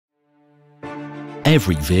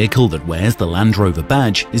Every vehicle that wears the Land Rover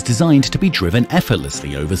badge is designed to be driven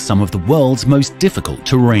effortlessly over some of the world's most difficult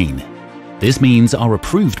terrain. This means our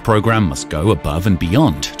approved program must go above and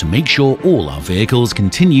beyond to make sure all our vehicles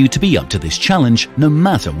continue to be up to this challenge no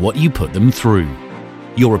matter what you put them through.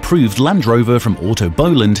 Your approved Land Rover from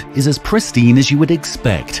Autoboland is as pristine as you would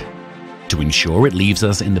expect. To ensure it leaves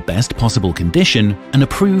us in the best possible condition, an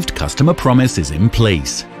approved customer promise is in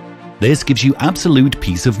place. This gives you absolute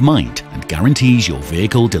peace of mind and guarantees your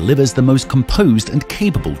vehicle delivers the most composed and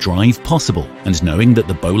capable drive possible. And knowing that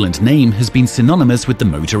the Boland name has been synonymous with the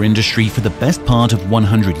motor industry for the best part of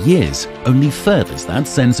 100 years only furthers that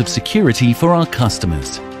sense of security for our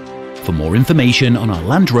customers. For more information on our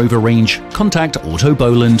Land Rover range, contact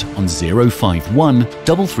Autoboland on 051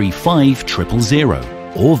 335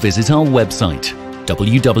 000 or visit our website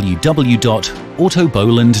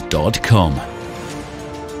www.autoboland.com.